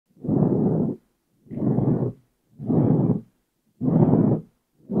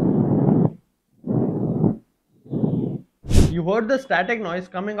You heard the static noise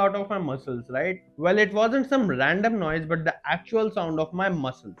coming out of my muscles, right? Well, it wasn't some random noise but the actual sound of my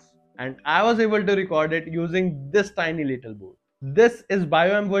muscles. And I was able to record it using this tiny little board. This is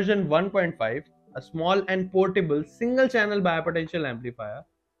BioAmp version 1.5, a small and portable single channel biopotential amplifier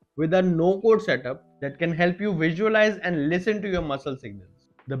with a no-code setup that can help you visualize and listen to your muscle signals.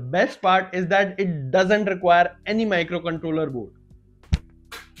 The best part is that it doesn't require any microcontroller board.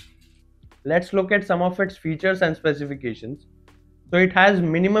 Let's look at some of its features and specifications. So it has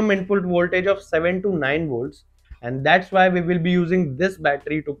minimum input voltage of 7 to 9 volts, and that's why we will be using this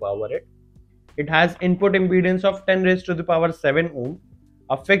battery to power it. It has input impedance of 10 raised to the power 7 ohm,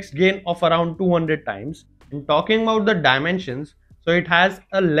 a fixed gain of around 200 times. And talking about the dimensions, so it has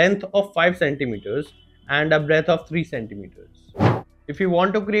a length of 5 centimeters and a breadth of 3 centimeters. If you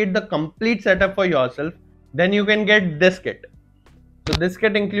want to create the complete setup for yourself, then you can get this kit. So this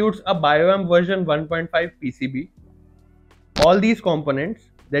kit includes a BioAmp version 1.5 PCB, all these components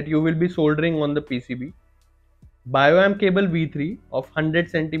that you will be soldering on the PCB, BioAmp cable V3 of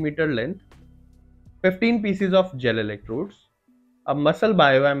 100 cm length, 15 pieces of gel electrodes, a muscle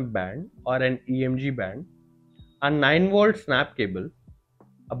BioAmp band or an EMG band, a 9-volt snap cable,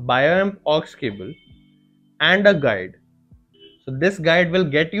 a BioAmp aux cable, and a guide. So this guide will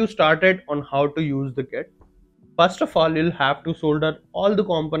get you started on how to use the kit. First of all, you'll have to solder all the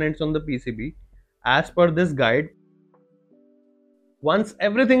components on the PCB as per this guide. Once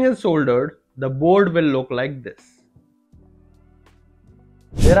everything is soldered, the board will look like this.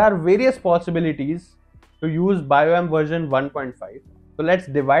 There are various possibilities to use BioAmp version 1.5. So let's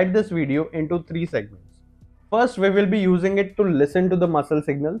divide this video into 3 segments. First, we will be using it to listen to the muscle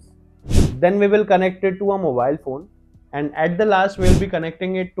signals. Then we will connect it to a mobile phone. And at the last, we will be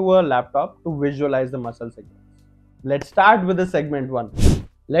connecting it to a laptop to visualize the muscle signals. Let's start with the segment 1.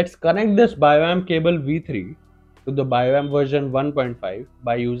 Let's connect this BioAmp cable V3 to the BioAmp version 1.5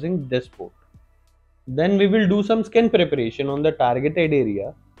 by using this port. Then we will do some skin preparation on the targeted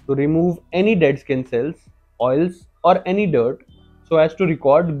area to remove any dead skin cells, oils or any dirt so as to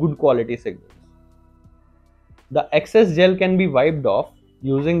record good quality signals. The excess gel can be wiped off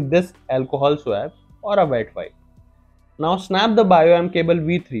using this alcohol swab or a wet wipe. Now snap the BioAmp cable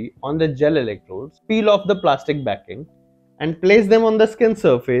V3 on the gel electrodes, peel off the plastic backing and place them on the skin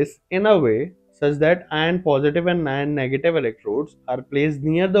surface in a way such that iron positive and iron negative electrodes are placed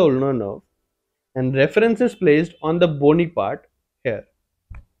near the ulnar nerve and reference is placed on the bony part here.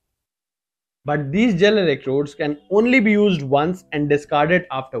 But these gel electrodes can only be used once and discarded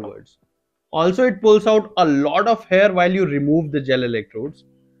afterwards. Also, it pulls out a lot of hair while you remove the gel electrodes.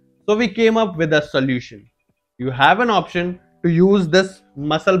 So we came up with a solution. You have an option to use this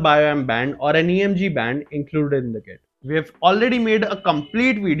muscle BioAmp band or an EMG band included in the kit. We have already made a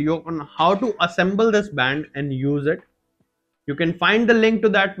complete video on how to assemble this band and use it. You can find the link to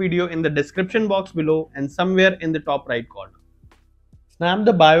that video in the description box below and somewhere in the top right corner. Snap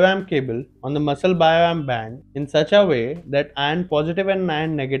the BioAmp cable on the muscle BioAmp band in such a way that iron positive and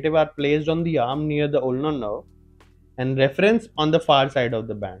iron negative are placed on the arm near the ulnar nerve and reference on the far side of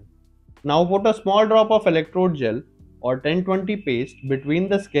the band. Now put a small drop of electrode gel or 1020 paste between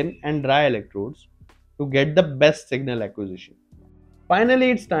the skin and dry electrodes to get the best signal acquisition.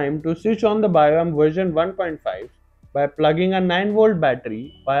 Finally, it's time to switch on the BioAmp version 1.5 by plugging a 9-volt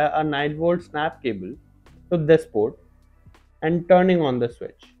battery via a 9-volt snap cable to this port and turning on the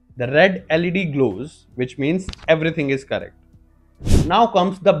switch. The red LED glows, which means everything is correct. Now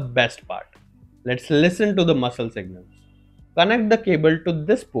comes the best part. Let's listen to the muscle signals. Connect the cable to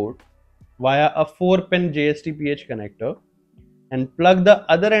this port via a 4-pin JST-PH connector and plug the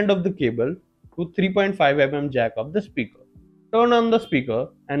other end of the cable to 3.5 mm jack of the speaker. Turn on the speaker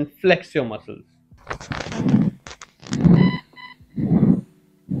and flex your muscles.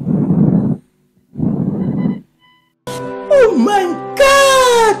 Oh my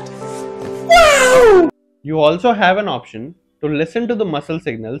god! Wow! You also have an option to listen to the muscle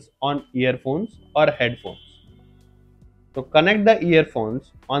signals on earphones or headphones. So connect the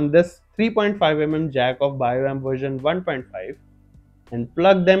earphones on this 3.5 mm jack of BioAmp version 1.5 and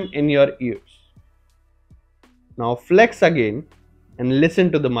plug them in your ears. Now flex again and listen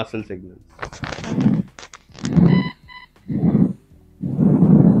to the muscle signals.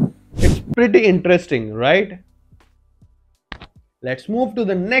 It's pretty interesting, right? Let's move to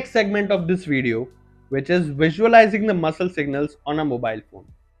the next segment of this video, which is visualizing the muscle signals on a mobile phone.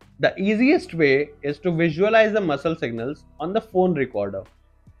 The easiest way is to visualize the muscle signals on the phone recorder.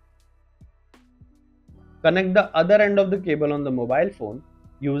 Connect the other end of the cable on the mobile phone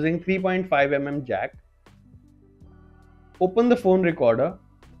using 3.5 mm jack. Open the phone recorder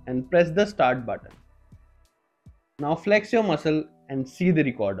and press the start button. Now flex your muscle and see the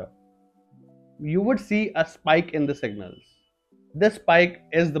recorder. You would see a spike in the signals. This spike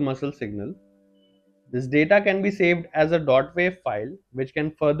is the muscle signal. This data can be saved as a .wav file, which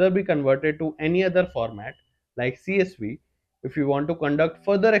can further be converted to any other format like CSV if you want to conduct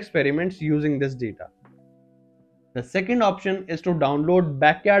further experiments using this data. The second option is to download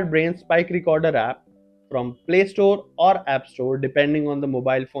Backyard Brain Spike Recorder app from Play Store or App Store depending on the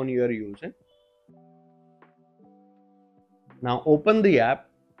mobile phone you are using. Now open the app,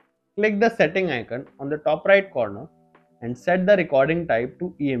 click the setting icon on the top right corner and set the recording type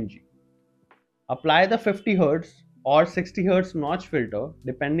to EMG. Apply the 50 Hz or 60 Hz notch filter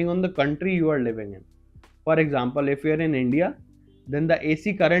depending on the country you are living in. For example, if you are in India, then the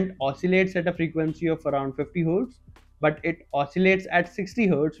AC current oscillates at a frequency of around 50 Hz, but it oscillates at 60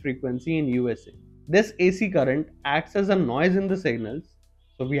 Hz frequency in USA. This AC current acts as a noise in the signals,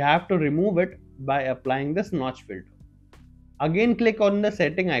 so we have to remove it by applying this notch filter. Again, click on the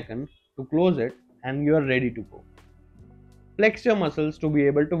setting icon to close it and you are ready to go. Flex your muscles to be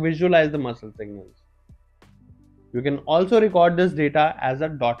able to visualize the muscle signals. You can also record this data as a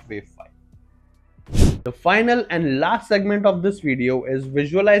 .wav file. The final and last segment of this video is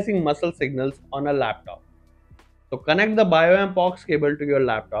visualizing muscle signals on a laptop. So connect the BioAmp aux cable to your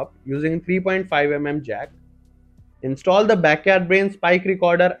laptop using 3.5 mm jack. Install the Backyard Brain Spike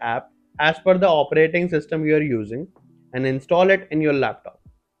Recorder app as per the operating system you are using and install it in your laptop.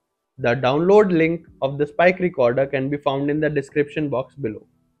 The download link of the Spike Recorder can be found in the description box below.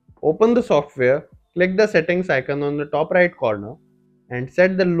 Open the software, click the settings icon on the top right corner and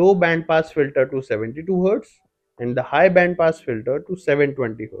set the low bandpass filter to 72 Hz and the high bandpass filter to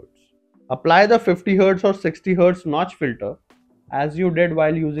 720 Hz. Apply the 50 Hz or 60 Hz notch filter as you did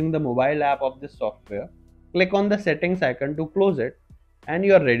while using the mobile app of this software. Click on the settings icon to close it and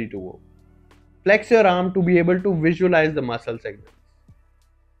you are ready to go. Flex your arm to be able to visualize the muscle signals.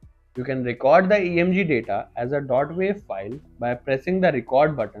 You can record the EMG data as a .wav file by pressing the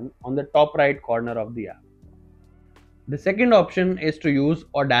record button on the top right corner of the app. The second option is to use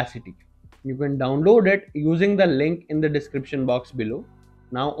Audacity. You can download it using the link in the description box below.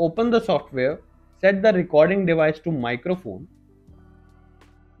 Now open the software, set the recording device to microphone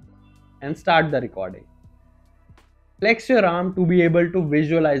and start the recording. Flex your arm to be able to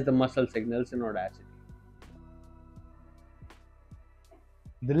visualize the muscle signals in Audacity.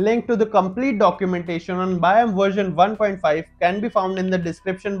 The link to the complete documentation on BioAmp version 1.5 can be found in the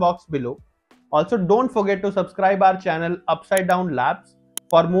description box below. Also, don't forget to subscribe our channel Upside Down Labs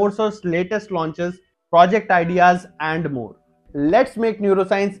for more such latest launches, project ideas and more. Let's make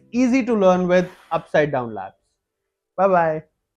neuroscience easy to learn with Upside Down Labs. Bye bye.